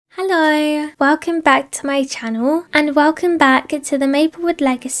Hello, welcome back to my channel and welcome back to the Maplewood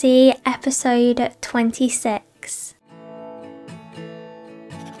Legacy episode 26.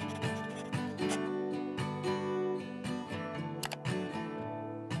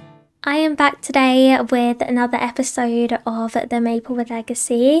 I am back today with another episode of the Maplewood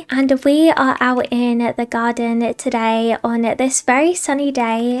Legacy, and we are out in the garden today on this very sunny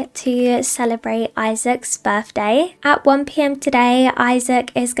day to celebrate Isaac's birthday. At 1 PM today,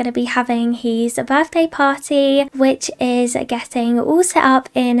 Isaac is going to be having his birthday party, which is getting all set up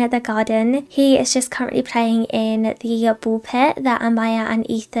in the garden. He is just currently playing in the ball pit that Amaya and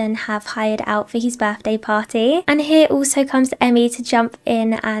Ethan have hired out for his birthday party. And here also comes Emmie to jump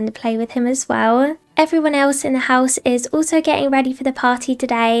in and play with him as well. Everyone else in the house is also getting ready for the party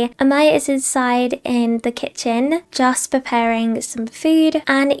today. Amaya is inside in the kitchen just preparing some food,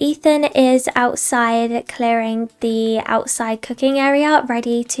 and Ethan is outside clearing the outside cooking area,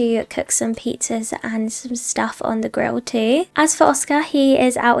 ready to cook some pizzas and some stuff on the grill too. As for Oscar, he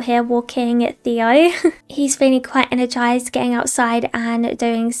is out here walking Theo. He's feeling quite energized getting outside and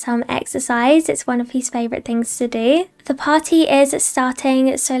doing some exercise. It's one of his favorite things to do. The party is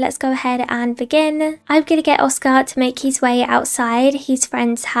starting, so let's go ahead and begin. I'm gonna get Oscar to make his way outside. His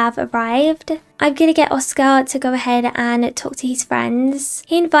friends have arrived. I'm gonna get Oscar to go ahead and talk to his friends.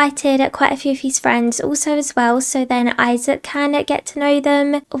 He invited quite a few of his friends also as well, so then Isaac can get to know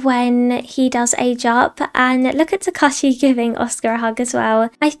them when he does age up. And look at Takashi giving Oscar a hug as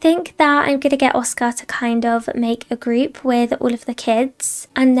well. I think that I'm gonna get Oscar to kind of make a group with all of the kids,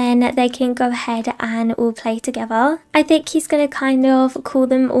 and then they can go ahead and all play together. I think he's gonna kind of call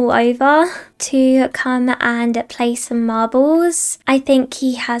them all over to come and play some marbles. I think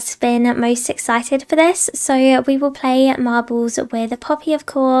he has been most excited for this, so we will play marbles with Poppy, of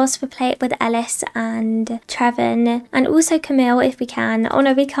course. We'll play it with Ellis and Trevin, and also Camille if we can. Oh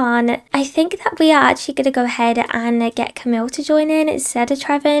no, we can't. I think that we are actually going to go ahead and get Camille to join in instead of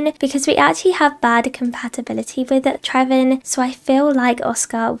Trevin, because we actually have bad compatibility with Trevin, so I feel like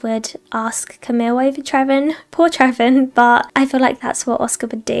Oscar would ask Camille over Trevin. Poor Trevin, but I feel like that's what Oscar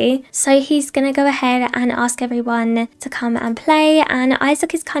would do. So he's going to go ahead and ask everyone to come and play, and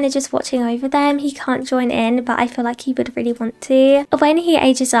Isaac is kind of just watching over them. He can't join in, but I feel like he would really want to. When he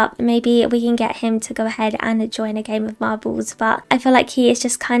ages up, maybe we can get him to go ahead and join a game of marbles, but I feel like he is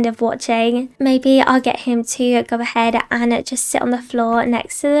just kind of watching. Maybe I'll get him to go ahead and just sit on the floor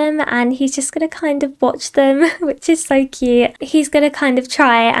next to them, and he's just going to kind of watch them, which is so cute. He's going to kind of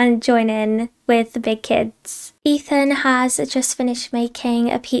try and join in with the big kids. Ethan has just finished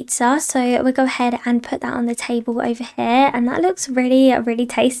making a pizza, so we'll go ahead and put that on the table over here, and that looks really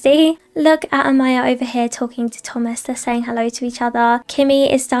tasty. Look at Amaya over here talking to Thomas. They're saying hello to each other.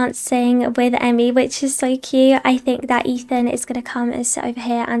 Kimmy is dancing with Emmie, which is so cute. I think that Ethan is going to come and sit over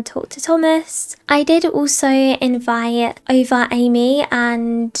here and talk to Thomas. I did also invite over Amy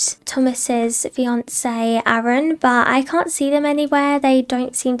and Thomas's fiance Aaron, but I can't see them anywhere. They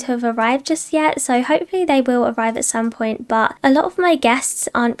don't seem to have arrived just yet, so hopefully they will arrive at some point. But a lot of my guests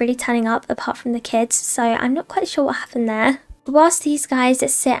aren't really turning up apart from the kids, so I'm not quite sure what happened there. Whilst these guys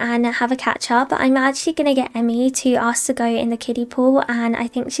sit and have a catch up, I'm actually going to get Emmie to ask to go in the kiddie pool, and I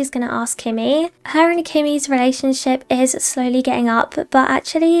think she's going to ask Kimmy. Her and Kimmy's relationship is slowly getting up, but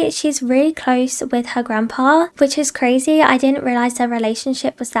actually she's really close with her grandpa, which is crazy. I didn't realise their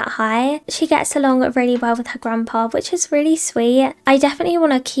relationship was that high. She gets along really well with her grandpa, which is really sweet. I definitely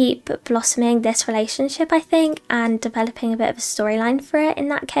want to keep blossoming this relationship, I think, and developing a bit of a storyline for it in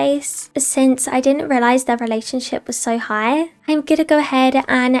that case, since I didn't realise their relationship was so high. I'm gonna go ahead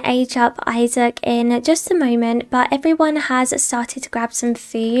and age up Isaac in just a moment, but everyone has started to grab some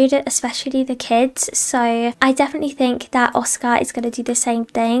food, especially the kids, so I definitely think that Oscar is gonna do the same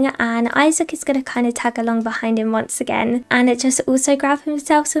thing, and Isaac is gonna kind of tag along behind him once again and just also grab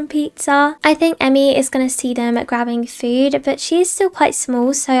himself some pizza. I think Emmie is gonna see them grabbing food, but she is still quite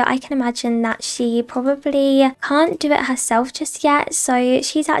small, so I can imagine that she probably can't do it herself just yet, so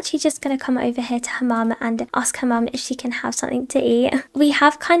she's actually just gonna come over here to her mum and ask her mum if she can have something to eat. We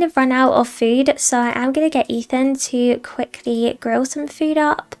have kind of run out of food, so I am going to get Ethan to quickly grill some food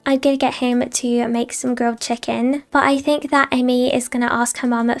up. I'm going to get him to make some grilled chicken, but I think that Emmie is going to ask her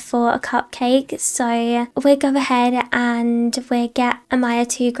mum for a cupcake, so we'll go ahead and we'll get Amaya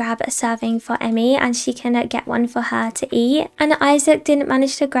to grab a serving for Emmie, and she can get one for her to eat. And Isaac didn't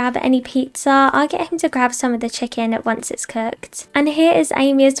manage to grab any pizza. I'll get him to grab some of the chicken once it's cooked. And here is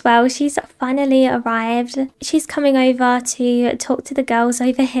Amy as well. She's finally arrived. She's coming over to talk to the girls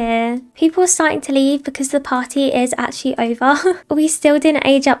over here. People are starting to leave because the party is actually over. We still didn't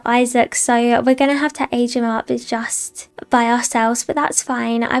age up Isaac, so we're gonna have to age him up just by ourselves, but that's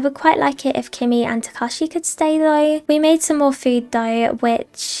fine. I would quite like it if Kimmy and Takashi could stay though. We made some more food though,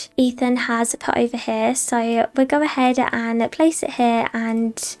 which Ethan has put over here, so we'll go ahead and place it here,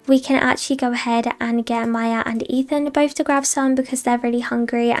 and we can actually go ahead and get Maya and Ethan both to grab some because they're really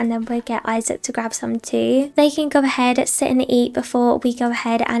hungry, and then we'll get Isaac to grab some too. They can go ahead, sit and eat before we go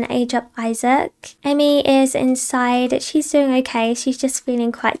ahead and age up Isaac. Emmy is inside. She's doing okay. She's just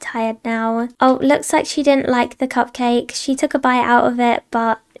feeling quite tired now. Oh, looks like she didn't like the cupcake. She took a bite out of it,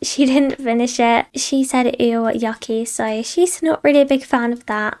 but she didn't finish it. She said ew, yucky, so she's not really a big fan of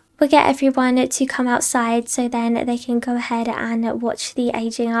that. We'll get everyone to come outside so then they can go ahead and watch the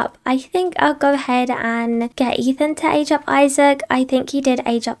aging up. I think I'll go ahead and get Ethan to age up Isaac. I think he did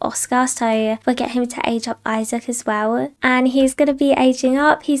age up Oscar, so we'll get him to age up Isaac as well. And he's going to be aging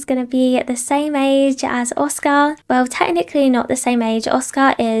up. He's going to be the same age as Oscar. Well, technically not the same age.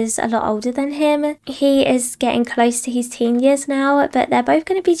 Oscar is a lot older than him. He is getting close to his teen years now, but they're both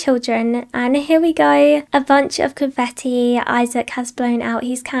going to be children. And here we go. A bunch of confetti. Isaac has blown out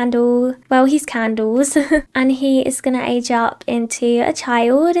his candle. Well, his candles. And he is going to age up into a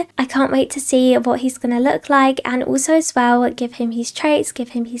child. I can't wait to see what he's going to look like, and also as well give him his traits, give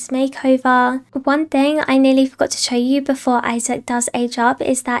him his makeover. One thing I nearly forgot to show you before Isaac does age up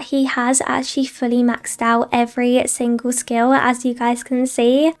is that he has actually fully maxed out every single skill, as you guys can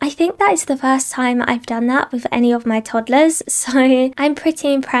see. I think that is the first time I've done that with any of my toddlers, so I'm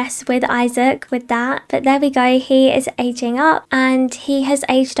pretty impressed with Isaac with that. But there we go, he is aging up, and he has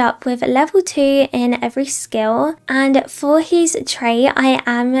aged up with level 2 in every skill. And for his trait, I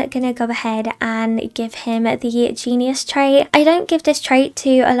am gonna go ahead and give him the genius trait. I don't give this trait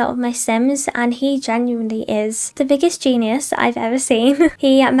to a lot of my sims, and he genuinely is the biggest genius I've ever seen.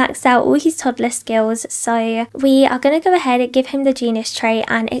 He maxed out all his toddler skills, so we are gonna go ahead and give him the genius trait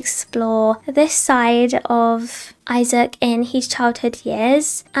and explore this side of Isaac in his childhood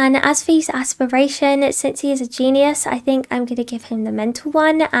years. And as for his aspiration, since he is a genius, I think I'm going to give him the mental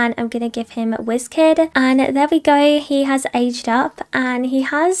one, and I'm going to give him WizKid. And there we go, he has aged up, and he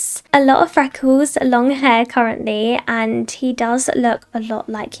has a lot of freckles, long hair currently, and he does look a lot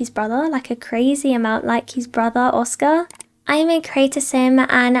like his brother, like a crazy amount like his brother Oscar. I'm a creator sim,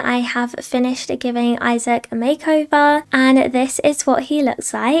 and I have finished giving Isaac a makeover, and this is what he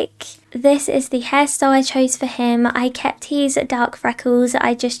looks like. This is the hairstyle I chose for him. I kept his dark freckles,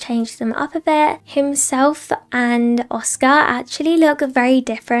 I just changed them up a bit. Himself and Oscar actually look very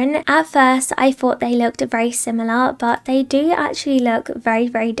different. At first I thought they looked very similar, but they do actually look very,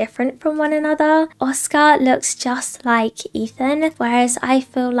 very different from one another. Oscar looks just like Ethan, whereas I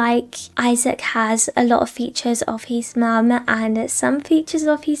feel like Isaac has a lot of features of his mum and some features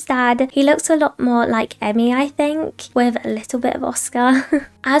of his dad. He looks a lot more like Emmy, I think, with a little bit of Oscar.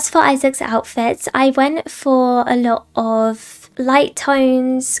 As for Isaac's outfits, I went for a lot of light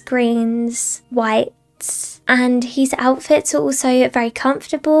tones, greens, whites, and his outfits are also very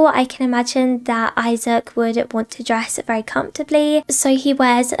comfortable. I can imagine that Isaac would want to dress very comfortably, so he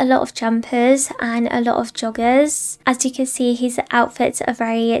wears a lot of jumpers and a lot of joggers. As you can see, his outfits are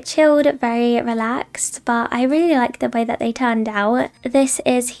very chilled, very relaxed, but I really like the way that they turned out. This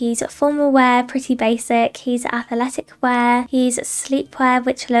is his formal wear, pretty basic, his athletic wear, his sleepwear,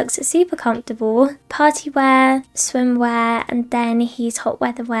 which looks super comfortable, party wear, swimwear, and then his hot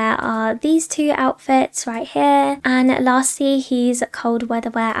weather wear are these two outfits right here. And lastly, his cold weather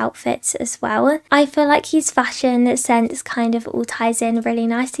wear outfits as well. I feel like his fashion sense kind of all ties in really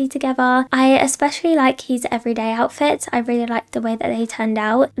nicely together. I especially like his everyday outfits. I really like the way that they turned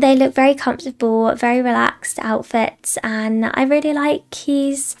out. They look very comfortable, very relaxed outfits, and I really like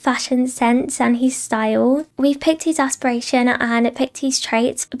his fashion sense and his style. We've picked his aspiration and picked his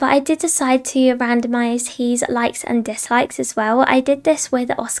traits, but I did decide to randomize his likes and dislikes as well. I did this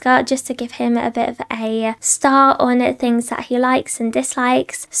with Oscar just to give him a bit of a start on things that he likes and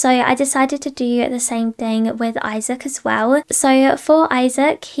dislikes, so I decided to do the same thing with Isaac as well. So for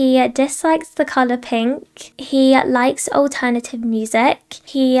Isaac, he dislikes the colour pink, he likes alternative music,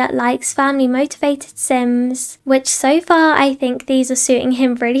 he likes family motivated sims, which so far I think these are suiting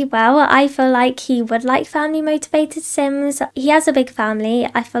him really well. I feel like he would like family motivated sims. He has a big family.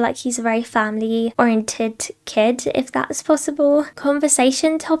 I feel like he's a very family oriented kid, if that's possible.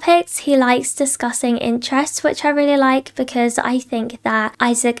 Conversation topics, he likes discussing interesting interests, which I really like because I think that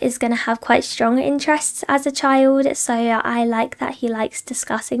Isaac is going to have quite strong interests as a child, so I like that he likes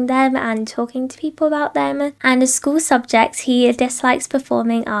discussing them and talking to people about them. And as school subjects, he dislikes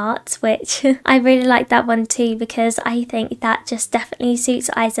performing arts, which I really like that one too, because I think that just definitely suits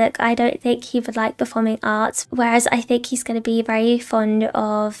Isaac. I don't think he would like performing arts, whereas I think he's going to be very fond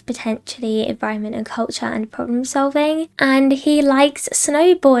of potentially environment and culture and problem solving. And he likes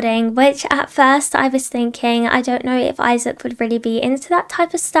snowboarding, which at first I was thinking, I don't know if Isaac would really be into that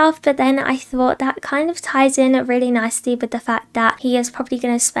type of stuff, but then I thought that kind of ties in really nicely with the fact that he is probably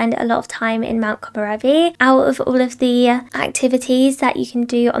going to spend a lot of time in 𝒎𝒂𝒊𝒂𝒍𝒔. Out of all of the activities that you can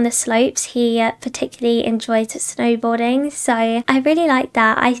do on the slopes, he particularly enjoys snowboarding, so I really like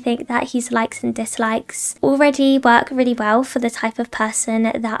that. I think that his likes and dislikes already work really well for the type of person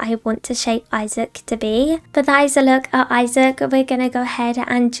that I want to shape Isaac to be. But that is a look at Isaac. We're going to go ahead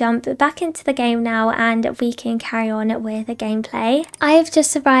and jump back into the game now, and we can carry on with the gameplay. I have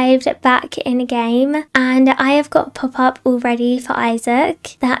just arrived back in the game, and I have got a pop-up already for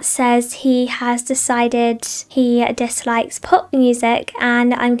Isaac that says he has decided he dislikes pop music,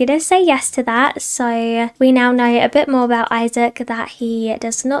 and I'm going to say yes to that. So we now know a bit more about Isaac, that he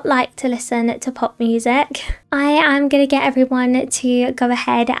does not like to listen to pop music. I am going to get everyone to go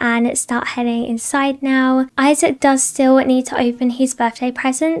ahead and start heading inside now. Isaac does still need to open his birthday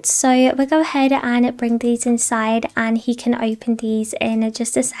presents, so we'll go ahead and bring these inside and he can open these in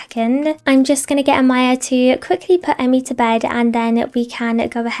just a second. I'm just going to get Amaya to quickly put Emmy to bed, and then we can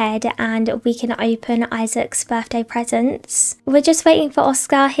go ahead and we can open Isaac's birthday presents. We're just waiting for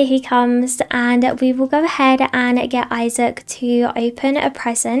Oscar. Here he comes, and we will go ahead and get Isaac to open a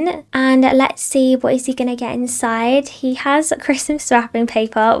present, and let's see what is he going to get inside. He has Christmas wrapping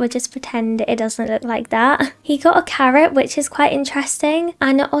paper. We'll just pretend it doesn't look like that. He got a carrot, which is quite interesting,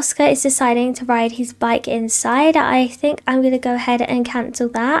 and Oscar is deciding to ride his bike inside. I think I'm going to go ahead and cancel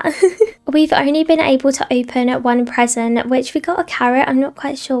that. We've only been able to open one present, which we got a carrot. I'm not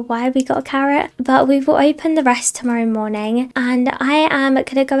quite sure why we got a carrot, but we will open the rest tomorrow morning. And I am going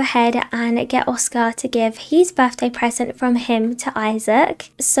to go ahead and get Oscar to give his birthday present from him to Isaac.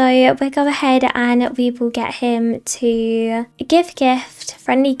 So we'll go ahead and we will get him to give gift,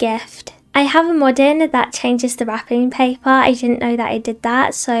 friendly gift. I have a mod in that changes the wrapping paper. I didn't know that it did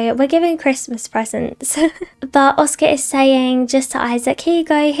that, so we're giving Christmas presents. But Oscar is saying just to Isaac, here you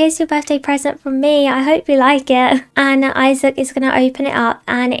go, here's your birthday present from me, I hope you like it. And Isaac is going to open it up,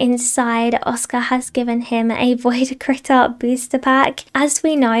 and inside Oscar has given him a Void Critter booster pack. As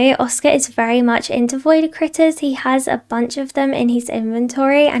we know, Oscar is very much into Void Critters. He has a bunch of them in his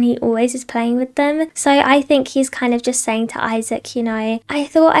inventory and he always is playing with them. So I think he's kind of just saying to Isaac, you know, I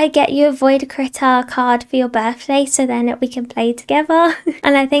thought I'd get you a Void Critter card for your birthday so then we can play together.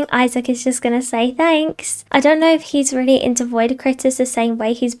 And I think Isaac is just gonna say thanks. I don't know if he's really into Void Critters the same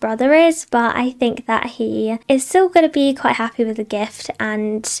way his brother is, but I think that he is still gonna be quite happy with the gift,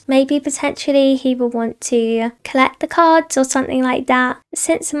 and maybe potentially he will want to collect the cards or something like that.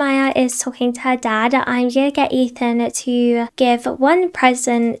 Since Maya is talking to her dad, I'm gonna get Ethan to give one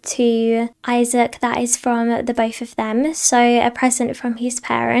present to Isaac that is from the both of them, so a present from his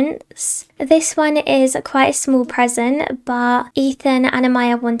parents. This one is quite a small present, but Ethan and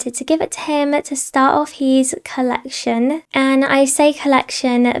Amaya wanted to give it to him to start off his collection. And I say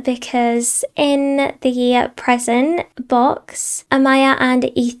collection because in the present box, Amaya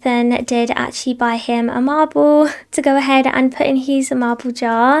and Ethan did actually buy him a marble to go ahead and put in his marble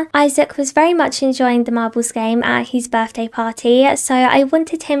jar. Isaac was very much enjoying the marbles game at his birthday party, so I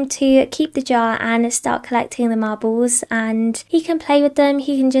wanted him to keep the jar and start collecting the marbles, and he can play with them,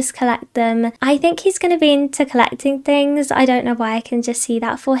 he can just collect them. I think he's going to be into collecting things. I don't know why, I can just see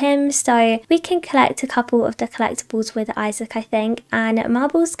that for him. So we can collect a couple of the collectibles with Isaac, I think, and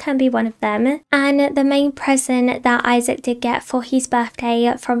marbles can be one of them. And the main present that Isaac did get for his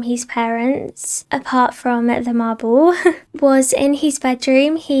birthday from his parents, apart from the marble, was in his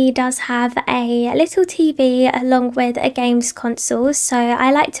bedroom. He does have a little TV along with a games console, so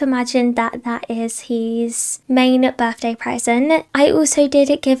I like to imagine that that is his main birthday present. I also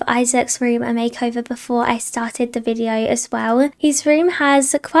did give Isaac's room a makeover before I started the video as well. His room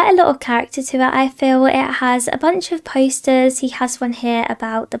has quite a lot of character to it. I feel it has a bunch of posters. He has one here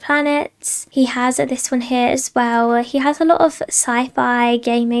about the planets. He has this one here as well. He has a lot of sci-fi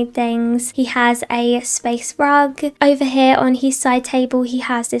gaming things. He has a space rug. Over here on his side table he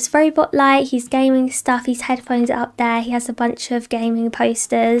has this robot light, his gaming stuff, his headphones up there. He has a bunch of gaming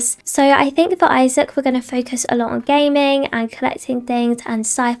posters. So I think for Isaac we're going to focus a lot on gaming and collecting things and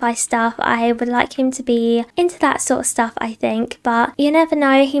sci-fi stuff. stuff. I would like him to be into that sort of stuff, I think, but you never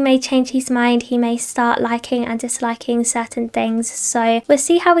know, he may change his mind, he may start liking and disliking certain things, so we'll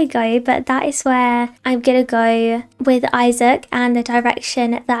see how we go. But that is where I'm gonna go with Isaac and the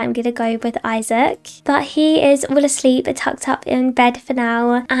direction that I'm gonna go with Isaac. But he is all asleep, tucked up in bed for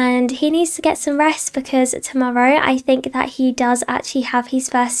now, and he needs to get some rest because tomorrow I think that he does actually have his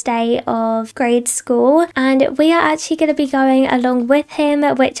first day of grade school, and we are actually going to be going along with him,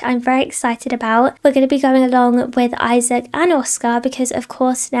 which I'm very excited about. We're going to be going along with Isaac and Oscar because of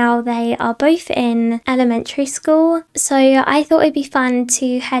course now they are both in elementary school, so I thought it'd be fun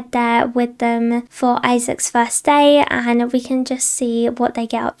to head there with them for Isaac's first day and we can just see what they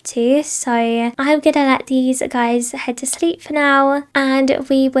get up to. So I'm going to let these guys head to sleep for now and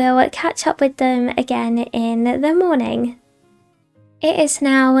we will catch up with them again in the morning. It is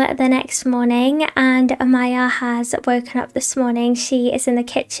now the next morning and Amaya has woken up this morning. She is in the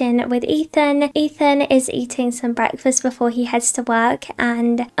kitchen with Ethan. Ethan is eating some breakfast before he heads to work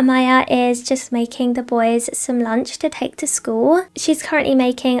and Amaya is just making the boys some lunch to take to school. She's currently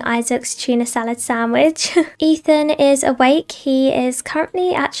making Isaac's tuna salad sandwich. Ethan is awake. He is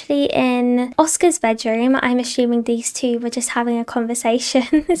currently actually in Oscar's bedroom. I'm assuming these two were just having a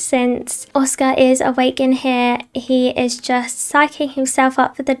conversation since Oscar is awake in here. He is just psyching himself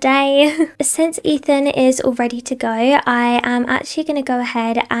up for the day. Since Ethan is all ready to go, I am actually going to go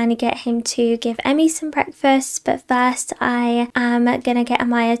ahead and get him to give Emmy some breakfast, but first I am going to get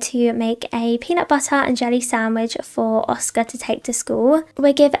Amaya to make a peanut butter and jelly sandwich for Oscar to take to school.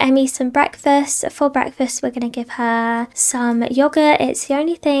 We'll give Emmy some breakfast. For breakfast we're going to give her some yogurt. It's the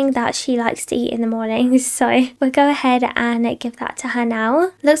only thing that she likes to eat in the mornings, so we'll go ahead and give that to her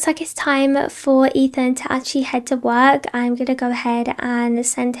now. Looks like it's time for Ethan to actually head to work. I'm going to go ahead and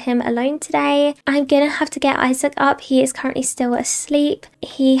send him alone today. I'm gonna have to get Isaac up. He is currently still asleep.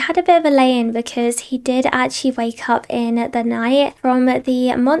 He had a bit of a lay-in because he did actually wake up in the night from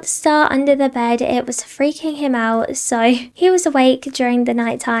the monster under the bed. It was freaking him out, so he was awake during the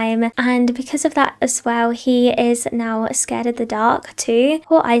night time, and because of that as well he is now scared of the dark too.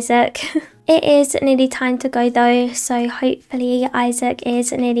 Poor Isaac. It is nearly time to go though, so hopefully Isaac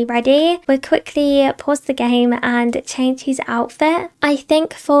is nearly ready. We'll quickly pause the game and change his outfit. I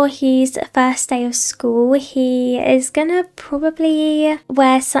think for his first day of school, he is gonna probably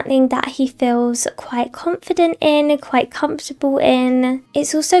wear something that he feels quite confident in, quite comfortable in.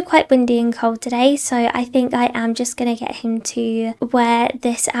 It's also quite windy and cold today, so I think I am just gonna get him to wear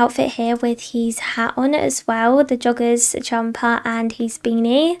this outfit here with his hat on as well, the joggers jumper and his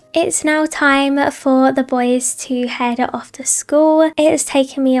beanie. It's now time for the boys to head off to school. It has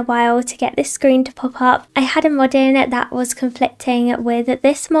taken me a while to get this screen to pop up. I had a mod in that was conflicting with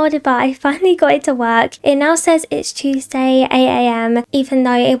this mod, but I finally got it to work. It now says it's Tuesday 8 AM even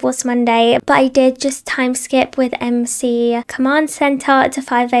though it was Monday, but I did just time skip with MC Command Center to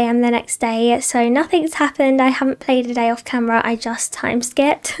 5 AM the next day, so nothing's happened. I haven't played a day off camera, I just time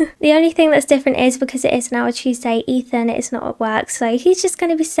skipped. The only thing that's different is because it is now a Tuesday, Ethan is not at work, so he's just going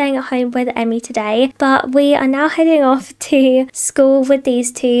to be staying at home with Emmy today. But we are now heading off to school with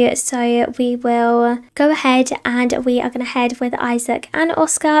these two, so we will go ahead and we are going to head with Isaac and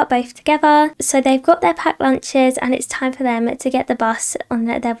Oscar both together. So they've got their packed lunches and it's time for them to get the bus on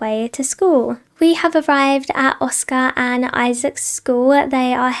their way to school. We have arrived at Oscar and Isaac's school.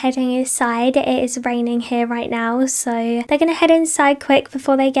 They are heading inside. It is raining here right now, so they're going to head inside quick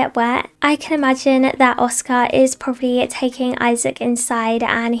before they get wet. I can imagine that Oscar is probably taking Isaac inside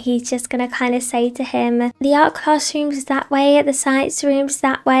and he's just going to kind of say to him, the art classroom's that way, the science room's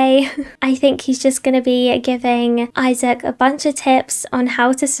that way. I think he's just going to be giving Isaac a bunch of tips on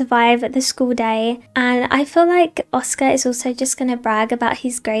how to survive the school day. And I feel like Oscar is also just going to brag about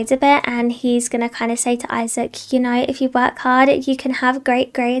his grades a bit, and he's going to kind of say to Isaac, you know, if you work hard you can have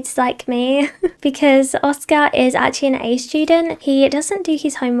great grades like me. Because Oscar is actually an A student. He doesn't do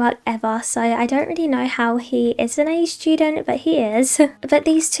his homework ever, so I don't really know how he is an A student, but he is. But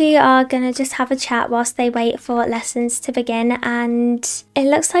these two are gonna just have a chat whilst they wait for lessons to begin, and it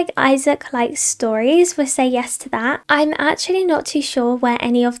looks like Isaac likes stories. We'll say yes to that. I'm actually not too sure where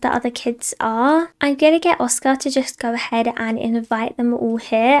any of the other kids are. I'm gonna get Oscar to just go ahead and invite them all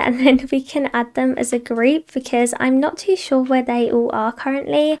here, and then we can add them as a group because I'm not too sure where they all are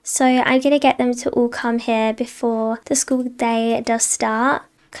currently. So I'm gonna get them to all come here before the school day does start.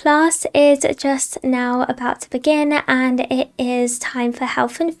 Class is just now about to begin and it is time for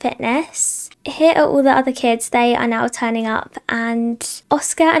health and fitness. Here are all the other kids. They are now turning up, and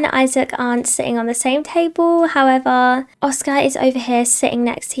Oscar and Isaac aren't sitting on the same table. However, Oscar is over here sitting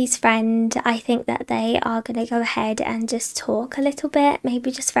next to his friend. I think that they are going to go ahead and just talk a little bit,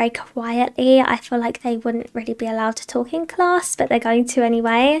 maybe just very quietly. I feel like they wouldn't really be allowed to talk in class, but they're going to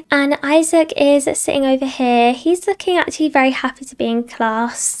anyway. And Isaac is sitting over here. He's looking actually very happy to be in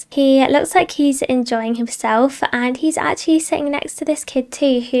class. He looks like he's enjoying himself, and he's actually sitting next to this kid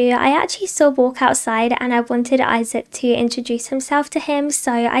too, who I actually saw walk outside, and I wanted Isaac to introduce himself to him,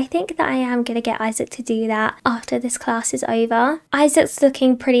 so I think that I am going to get Isaac to do that after this class is over. Isaac's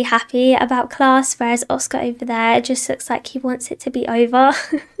looking pretty happy about class, whereas Oscar over there just looks like he wants it to be over.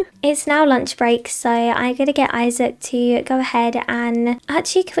 It's now lunch break, so I'm going to get Isaac to go ahead and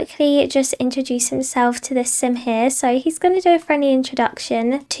actually quickly just introduce himself to this sim here. So he's going to do a friendly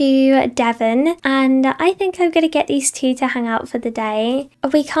introduction to Devon, and I think I'm going to get these two to hang out for the day.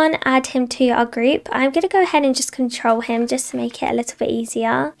 We can't add him to our group. I'm going to go ahead and just control him just to make it a little bit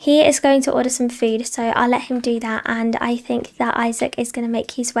easier. He is going to order some food, so I'll let him do that, and I think that Isaac is going to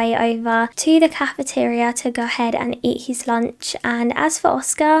make his way over to the cafeteria to go ahead and eat his lunch. And as for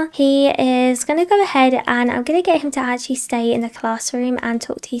Oscar, he is going to go ahead and I'm going to get him to actually stay in the classroom and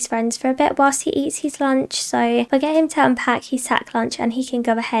talk to his friends for a bit whilst he eats his lunch. So we'll get him to unpack his sack lunch and he can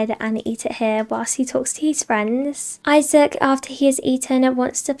go ahead and eat it here whilst he talks to his friends. Isaac, after he has eaten,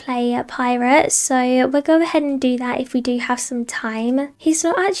 wants to play a pirate, so we'll go ahead and do that if we do have some time. He's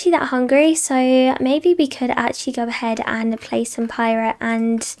not actually that hungry, so maybe we could actually go ahead and play some pirate,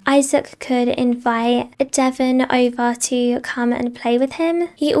 and Isaac could invite Devon over to come and play with him.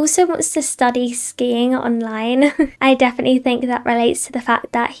 He also wants to study skiing online. I definitely think that relates to the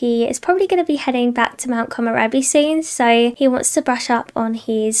fact that he is probably going to be heading back to 𝒎𝒂𝒊𝒄 so soon, so he wants to brush up on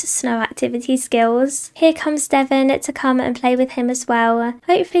his snow activity skills. Here comes Devon to come and play with him as well.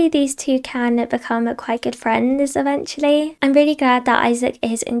 Hopefully these two can become quite good friends eventually. I'm really glad that Isaac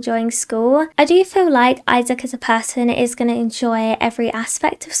is enjoying school. I do feel like Isaac as a person is going to enjoy every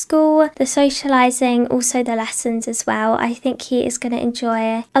aspect of school, the socializing, also the lessons as well. I think he is going to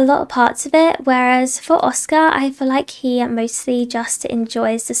enjoy a lot of parts of it, whereas for Oscar, I feel like he mostly just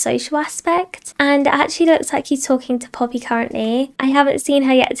enjoys the social aspect, and it actually looks like he's talking to Poppy currently. I haven't seen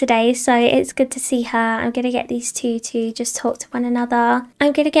her yet today, so it's good to see her. I'm going to get these two to just talk to one another.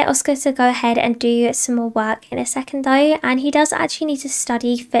 I'm going to get Oscar to go ahead and do some more work in a second though, and he does actually need to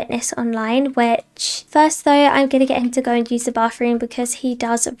study fitness online, which first though I'm going to get him to go and use the bathroom because he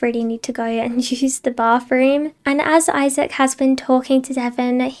does really need to go and use the bathroom. And as Isaac has been talking to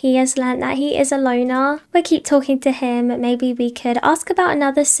Devon, he has learnt that he is a loner. We'll keep talking to him. Maybe we could ask about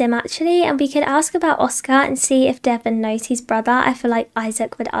another sim actually, and we could ask about Oscar and see if Devon knows his brother. I feel like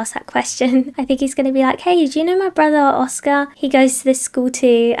Isaac would ask that question. I think he's going to be like, hey, do you know my brother Oscar? He goes to this school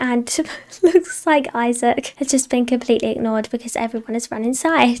too, and looks like Isaac has just been completely ignored because everyone has run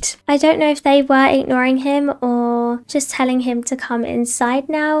inside. I don't know if they were ignoring him or just telling him to come inside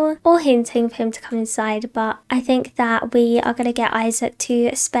now or hinting for him to come inside, but I think that we are going to get Isaac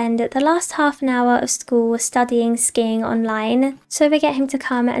to spend the last half an hour of school studying skiing online. So we get him to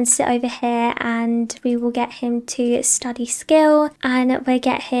come and sit over here, and we will get him to study skill, and we'll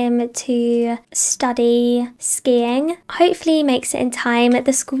get him to study skiing. Hopefully he makes it in time.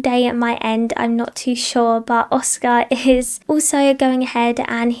 The school day might end, I'm not too sure, but Oscar is also going ahead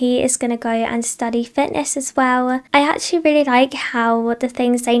and he is going to go and study fitness as well. I actually really like how the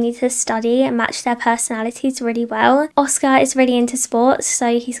things they need to study match their personalities really well. Oscar is really into sports,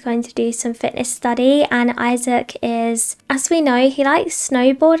 so he's going to do some fitness study, and Isaac is, as we know, he likes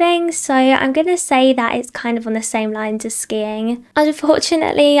snowboarding, so I'm going to say that it's kind of on the same lines as skiing.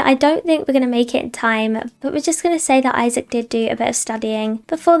 Unfortunately, I don't think we're going to make it in time, but we're just going to say that Isaac did do a bit of studying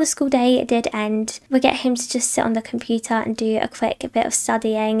before the school day did end. We'll get him to just sit on the computer and do a quick bit of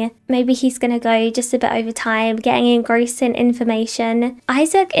studying. Maybe he's going to go just a bit over time, getting engrossed in information.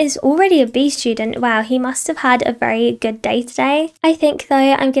 Isaac is already a B student. Wow, he must have had a very good day today. I think though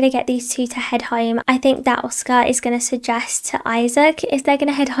I'm going to get these two to head home. I think that Oscar is going to suggest to Isaac if they're going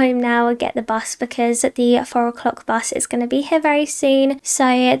to head home now, get the bus, because the 4 o'clock bus is going to be here very soon, so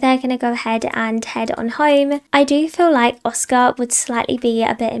they're going to go ahead and head on home. I do feel like Oscar would slightly be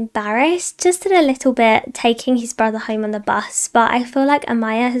a bit embarrassed, just a little bit, taking his brother home on the bus, but I feel like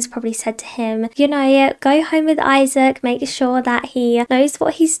Amaya has probably said to him, you know, go home with Isaac, make sure that he knows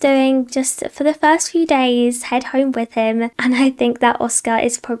what he's doing just for the first few days, head home with him. And I think that Oscar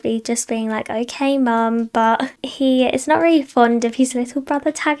is probably just being like, okay mum, but he is not really fond of his little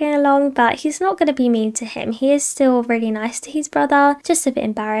brother tagging along, but he's not going to be mean to him. He is still really nice to his brother, just a bit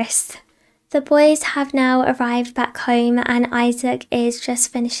embarrassed. The boys have now arrived back home and Isaac is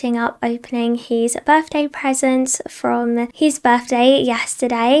just finishing up opening his birthday presents from his birthday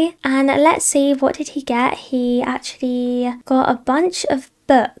yesterday. And let's see, what did he get? He actually got a bunch of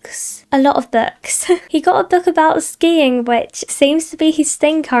books. A lot of books. He got a book about skiing, which seems to be his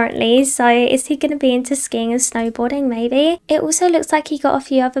thing currently, so is he going to be into skiing and snowboarding maybe? It also looks like he got a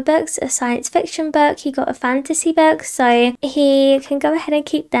few other books, a science fiction book, he got a fantasy book, so he can go ahead and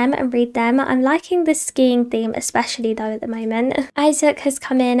keep them and read them. I'm liking the skiing theme especially though at the moment. Isaac has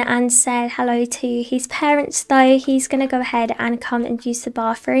come in and said hello to his parents though. He's going to go ahead and come and use the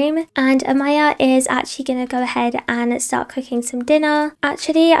bathroom, and Amaya is actually going to go ahead and start cooking some dinner.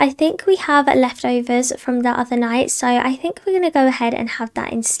 Actually, I think we have leftovers from the other night, so I think we're going to go ahead and have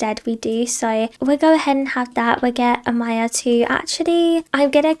that instead. We do, so we'll go ahead and have that. We'll get Amaya to I'm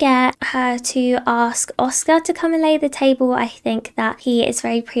going to get her to ask Oscar to come and lay the table. I think that he is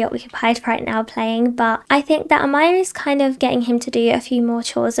very preoccupied right now playing, but I think that Amaya is kind of getting him to do a few more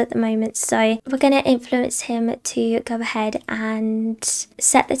chores at the moment, so we're going to influence him to go ahead and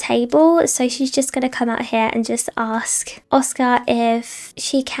set the table. So she's just going to come out here and just ask Oscar if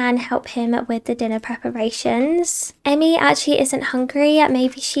she can help him with the dinner preparations. Emmy actually isn't hungry yet.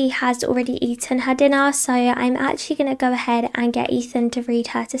 Maybe she has already eaten her dinner, so I'm actually going to go ahead and get Ethan to read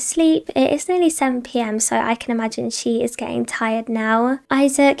her to sleep. It is nearly 7 p.m, so I can imagine she is getting tired now.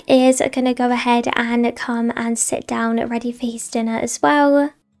 Isaac is going to go ahead and come and sit down ready for his dinner as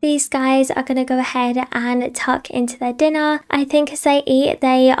well. These guys are going to go ahead and tuck into their dinner. I think as they eat,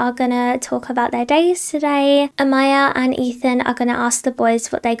 they are going to talk about their days today. Amaya and Ethan are going to ask the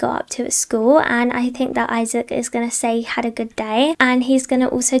boys what they got up to at school, and I think that Isaac is going to say he had a good day. And he's going to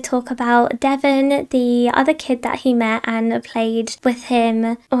also talk about Devon, the other kid that he met and played with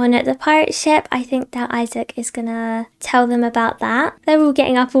him on the pirate ship. I think that Isaac is going to tell them about that. They're all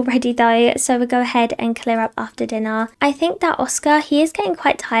getting up already though, so we'll go ahead and clear up after dinner. I think that Oscar, he is getting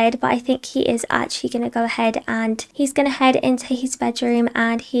quite tired, but I think he is actually going to go ahead and he's going to head into his bedroom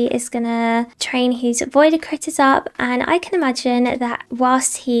and he is going to train his void critters up. And I can imagine that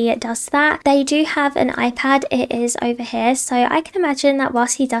whilst he does that, they do have an iPad. It is over here, so I can imagine that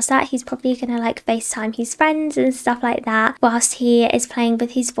whilst he does that, he's probably going to like FaceTime his friends and stuff like that whilst he is playing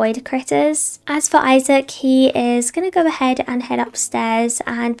with his void critters. As for Isaac, he is going to go ahead and head upstairs,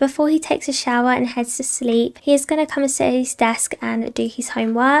 and before he takes a shower and heads to sleep, he is going to come and sit at his desk and do his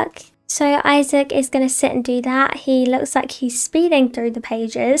homework. So Isaac is going to sit and do that. He looks like he's speeding through the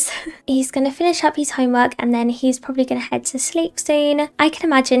pages. He's going to finish up his homework and then he's probably going to head to sleep soon. I can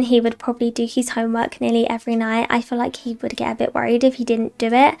imagine he would probably do his homework nearly every night. I feel like he would get a bit worried if he didn't do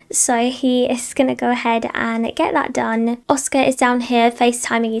it. So he is going to go ahead and get that done. Oscar is down here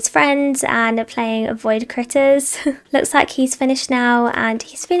FaceTiming his friends and playing Void Critters. Looks like he's finished now and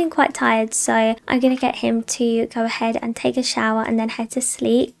he's feeling quite tired, so I'm going to get him to go ahead and take a shower and then head to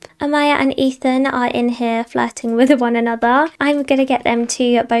sleep. Amaya and Ethan are in here flirting with one another. I'm going to get them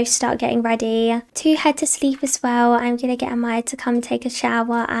to both start getting ready to head to sleep as well. I'm going to get Amaya to come take a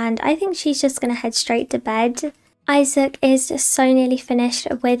shower and I think she's just going to head straight to bed. Isaac is just so nearly finished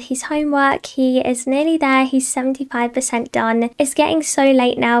with his homework. He is nearly there. He's 75% done. It's getting so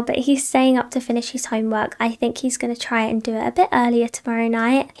late now, but he's staying up to finish his homework. I think he's going to try and do it a bit earlier tomorrow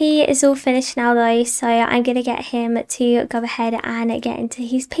night. He is all finished now though, so I'm going to get him to go ahead and get into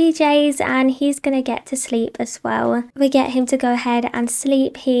his PJs and he's going to get to sleep as well. We get him to go ahead and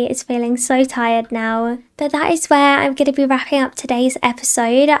sleep. He is feeling so tired now. But that is where I'm going to be wrapping up today's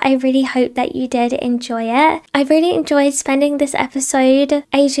episode. I really hope that you did enjoy it. I really enjoyed spending this episode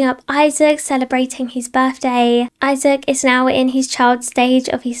aging up Isaac, celebrating his birthday. Isaac is now in his child stage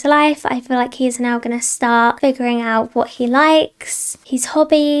of his life. I feel like he is now going to start figuring out what he likes, his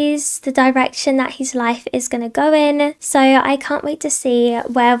hobbies, the direction that his life is going to go in. So I can't wait to see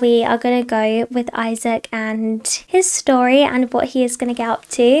where we are going to go with Isaac and his story and what he is going to get up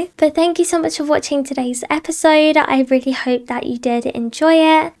to. But thank you so much for watching today's episode. I really hope that you did enjoy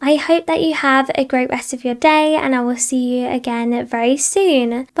it. I hope that you have a great rest of your day and I will see you again very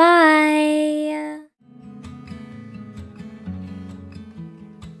soon. Bye!